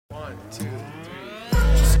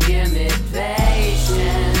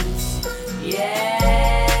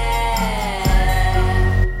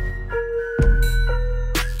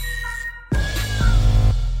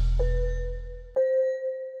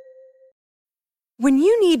When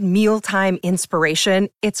you need mealtime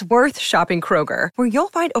inspiration, it's worth shopping Kroger, where you'll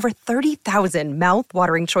find over 30,000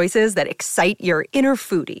 mouth-watering choices that excite your inner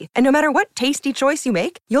foodie. And no matter what tasty choice you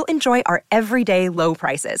make, you'll enjoy our everyday low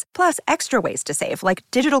prices, plus extra ways to save, like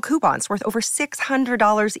digital coupons worth over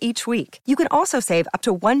 $600 each week. You can also save up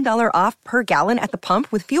to $1 off per gallon at the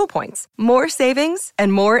pump with fuel points. More savings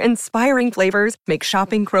and more inspiring flavors make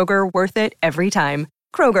shopping Kroger worth it every time.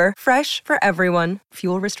 Kroger, fresh for everyone.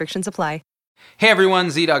 Fuel restrictions apply. Hey everyone,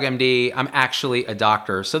 ZDoggMD. I'm actually a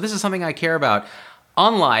doctor, so this is something I care about,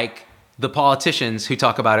 unlike the politicians who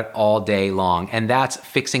talk about it all day long, and that's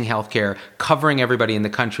fixing healthcare, covering everybody in the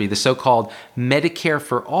country, the so-called Medicare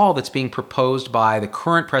for All that's being proposed by the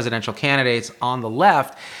current presidential candidates on the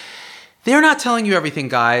left. They're not telling you everything,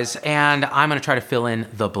 guys, and I'm going to try to fill in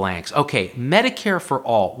the blanks. Okay, Medicare for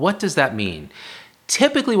All, what does that mean?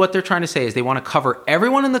 Typically what they're trying to say is they want to cover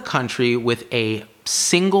everyone in the country with a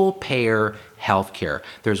single-payer healthcare.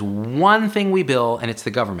 There's one thing we bill, and it's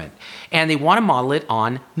the government. And they want to model it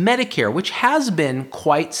on Medicare, which has been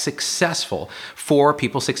quite successful for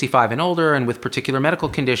people 65 and older and with particular medical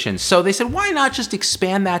conditions. So they said, why not just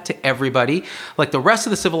expand that to everybody? Like the rest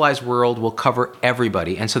of the civilized world will cover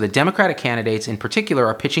everybody. And so the Democratic candidates in particular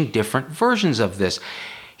are pitching different versions of this.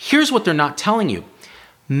 Here's what they're not telling you.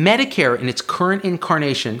 Medicare in its current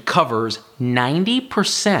incarnation covers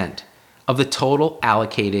 90% of the total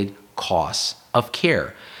allocated costs of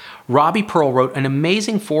care. Robbie Pearl wrote an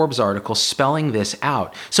amazing Forbes article spelling this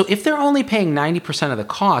out. So if they're only paying 90% of the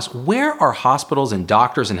cost, where are hospitals and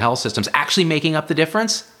doctors and health systems actually making up the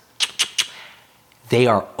difference? They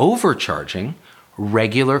are overcharging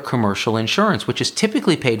regular commercial insurance, which is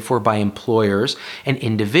typically paid for by employers and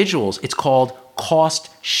individuals. It's called cost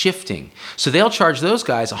shifting. So they'll charge those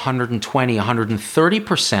guys 120,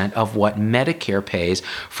 130% of what Medicare pays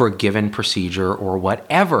for a given procedure or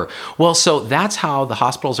whatever. Well, so that's how the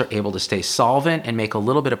hospitals are able to stay solvent and make a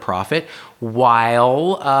little bit of profit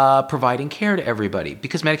while providing care to everybody,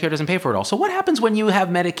 because Medicare doesn't pay for it all. So what happens when you have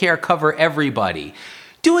Medicare cover everybody?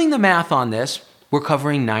 Doing the math on this, we're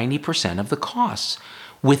covering 90% of the costs.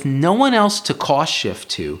 With no one else to cost shift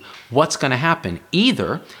to, what's going to happen?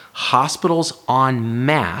 Either hospitals en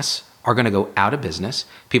masse are going to go out of business,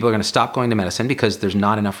 people are going to stop going to medicine because there's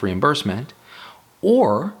not enough reimbursement,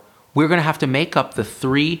 or we're going to have to make up the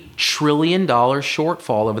 $3 trillion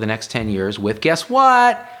shortfall over the next 10 years with, guess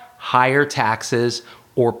what? Higher taxes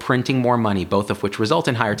or printing more money, both of which result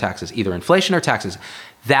in higher taxes, either inflation or taxes.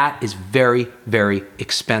 That is very, very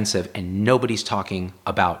expensive, and nobody's talking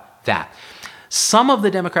about that. Some of the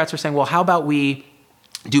Democrats are saying, well, how about we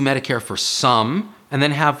do Medicare for some and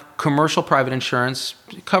then have commercial private insurance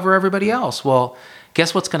cover everybody else? Well,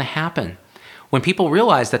 guess what's going to happen? When people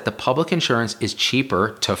realize that the public insurance is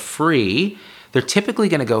cheaper to free, they're typically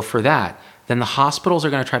going to go for that. Then the hospitals are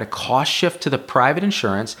going to try to cost shift to the private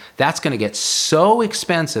insurance. That's going to get so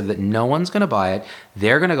expensive that no one's going to buy it.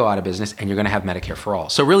 They're going to go out of business, and you're going to have Medicare for all.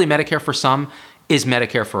 So really, Medicare for some is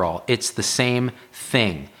Medicare for all. It's the same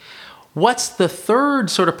thing. What's the third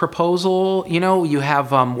sort of proposal? You know, you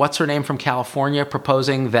have, what's her name from California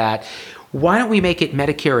proposing that, why don't we make it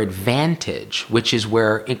Medicare Advantage, which is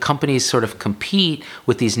where companies sort of compete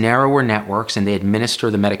with these narrower networks and they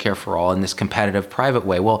administer the Medicare for all in this competitive private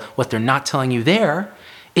way. Well, what they're not telling you there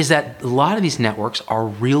is that a lot of these networks are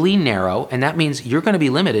really narrow, and that means you're going to be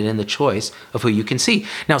limited in the choice of who you can see.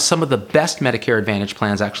 Now, some of the best Medicare Advantage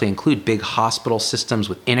plans actually include big hospital systems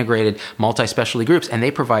with integrated multi-specialty groups, and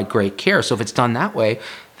they provide great care. So if it's done that way,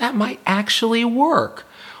 that might actually work.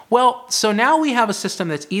 Well, so now we have a system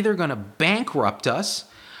that's either going to bankrupt us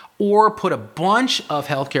or put a bunch of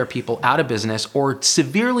healthcare people out of business or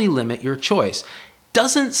severely limit your choice.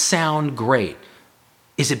 Doesn't sound great.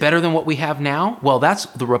 Is it better than what we have now? Well, that's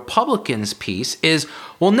the Republicans' piece is,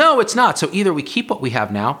 well, no, it's not. So either we keep what we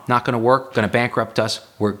have now, not going to work, going to bankrupt us,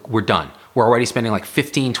 we're done. We're already spending like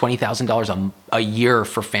 $15,000, $20,000 a year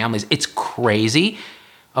for families. It's crazy.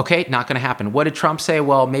 Okay, not going to happen. What did Trump say?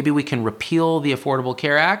 Well, maybe we can repeal the Affordable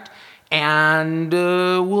Care Act and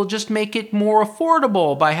we'll just make it more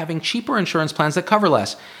affordable by having cheaper insurance plans that cover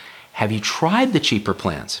less. Have you tried the cheaper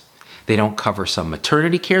plans? They don't cover some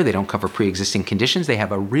maternity care. They don't cover pre-existing conditions. They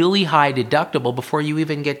have a really high deductible before you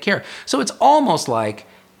even get care. So it's almost like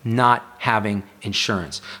not having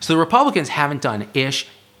insurance. So the Republicans haven't done ish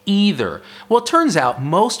either. Well, it turns out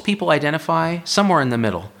most people identify somewhere in the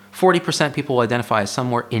middle. 40% people identify as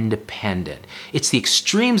somewhere independent. It's the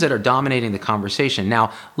extremes that are dominating the conversation.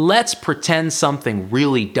 Now, let's pretend something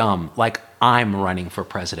really dumb, like I'm running for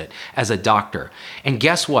president as a doctor. And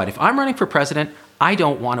guess what? If I'm running for president, I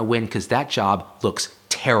don't want to win because that job looks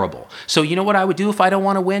terrible. So you know what I would do if I don't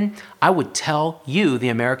want to win? I would tell you, the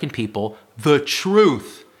American people, the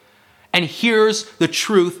truth. And here's the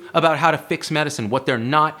truth about how to fix medicine, what they're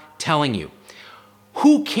not telling you.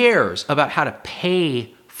 Who cares about how to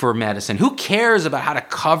pay for medicine? Who cares about how to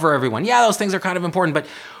cover everyone? Yeah, those things are kind of important, but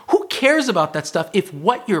who cares about that stuff if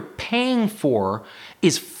what you're paying for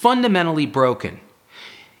is fundamentally broken?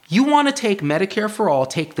 You want to take Medicare for all,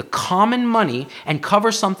 take the common money and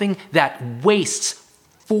cover something that wastes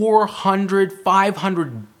 $400,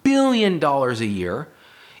 $500 billion a year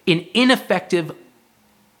in ineffective,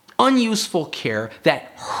 unuseful care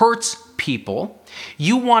that hurts people.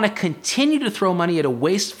 You want to continue to throw money at a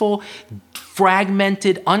wasteful,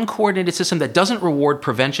 fragmented, uncoordinated system that doesn't reward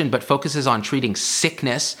prevention but focuses on treating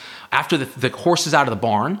sickness after the horse is out of the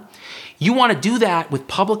barn. You want to do that with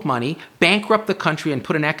public money, bankrupt the country, and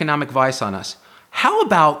put an economic vice on us. How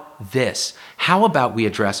about this? How about we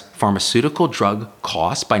address pharmaceutical drug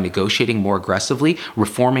costs by negotiating more aggressively,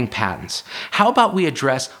 reforming patents? How about we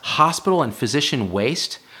address hospital and physician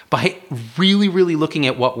waste by really, really looking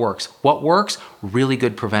at what works? What works? Really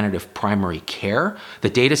good preventative primary care. The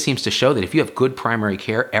data seems to show that if you have good primary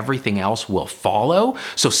care, everything else will follow.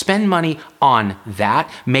 So spend money on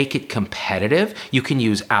that, make it competitive. You can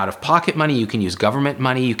use out-of-pocket money, you can use government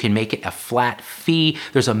money, you can make it a flat fee.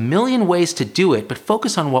 There's a million ways to do it, but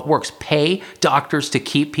focus on what works. Pay doctors to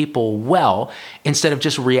keep people well instead of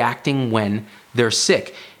just reacting when they're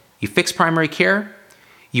sick. You fix primary care,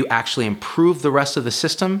 you actually improve the rest of the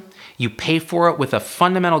system. You pay for it with a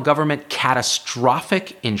fundamental government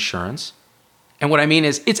catastrophic insurance. And what I mean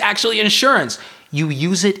is, it's actually insurance. You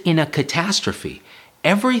use it in a catastrophe.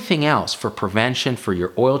 Everything else for prevention, for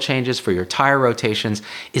your oil changes, for your tire rotations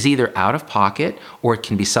is either out of pocket or it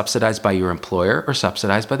can be subsidized by your employer or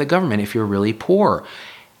subsidized by the government if you're really poor.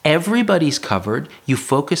 Everybody's covered. You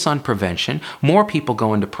focus on prevention. More people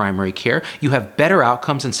go into primary care. You have better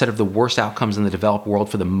outcomes instead of the worst outcomes in the developed world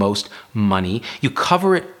for the most money. You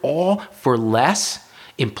cover it all for less.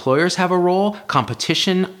 Employers have a role.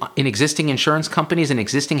 Competition in existing insurance companies and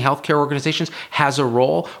existing healthcare organizations has a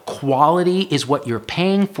role. Quality is what you're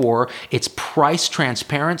paying for. It's price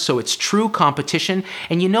transparent, so it's true competition.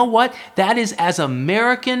 And you know what? That is as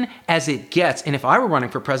American as it gets. And if I were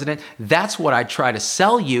running for president, that's what I'd try to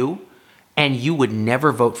sell you. And you would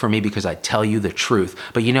never vote for me because I tell you the truth.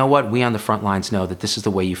 But you know what? We on the front lines know that this is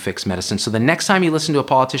the way you fix medicine. So the next time you listen to a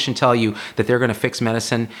politician tell you that they're going to fix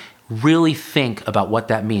medicine, really think about what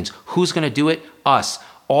that means. Who's going to do it? Us.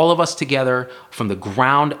 All of us together from the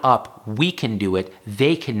ground up, we can do it.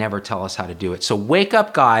 They can never tell us how to do it. So wake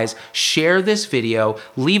up, guys. Share this video.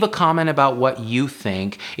 Leave a comment about what you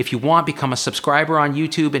think. If you want, become a subscriber on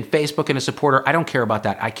YouTube and Facebook and a supporter. I don't care about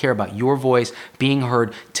that. I care about your voice being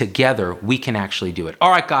heard. Together, we can actually do it.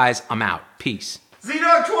 All right, guys, I'm out. Peace.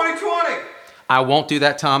 ZDogg 2020. I won't do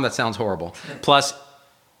that, Tom. That sounds horrible. Plus,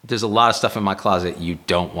 there's a lot of stuff in my closet you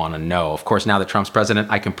don't want to know. Of course, now that Trump's president,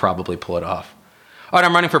 I can probably pull it off. All right,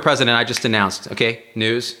 I'm running for president. I just announced. Okay,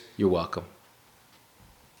 news, you're welcome.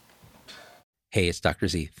 Hey, it's Dr.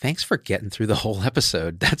 Z. Thanks for getting through the whole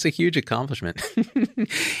episode. That's a huge accomplishment.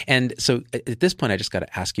 And so at this point, I just got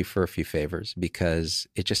to ask you for a few favors because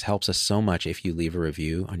it just helps us so much if you leave a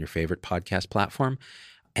review on your favorite podcast platform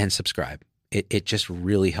and subscribe. It just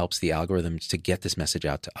really helps the algorithms to get this message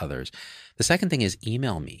out to others. The second thing is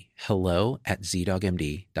email me,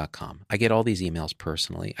 hello@zdoggmd.com. I get all these emails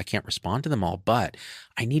personally. I can't respond to them all, but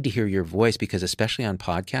I need to hear your voice because especially on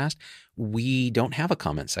podcast, we don't have a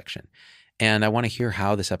comment section. And I want to hear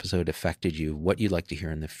how this episode affected you, what you'd like to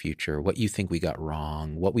hear in the future, what you think we got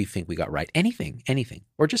wrong, what we think we got right, anything,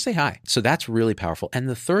 or just say hi. So that's really powerful. And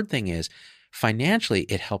the third thing is, financially,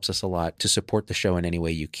 it helps us a lot to support the show in any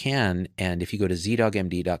way you can. And if you go to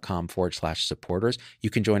zdoggmd.com/supporters, you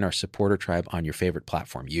can join our supporter tribe on your favorite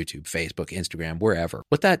platform, YouTube, Facebook, Instagram, wherever.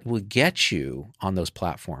 What that will get you on those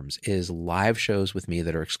platforms is live shows with me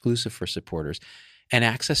that are exclusive for supporters and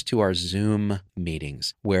access to our Zoom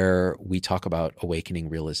meetings where we talk about awakening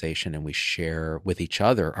realization and we share with each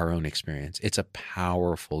other our own experience. It's a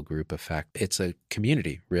powerful group effect. It's a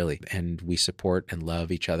community, really. And we support and love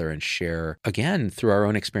each other and share, again, through our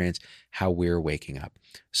own experience, how we're waking up.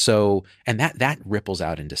 So, and that ripples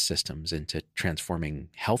out into systems, into transforming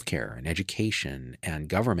healthcare and education and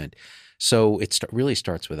government. So it really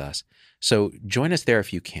starts with us. So join us there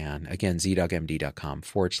if you can. Again,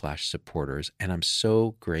 zdoggmd.com/supporters. And I'm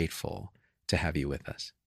so grateful to have you with us.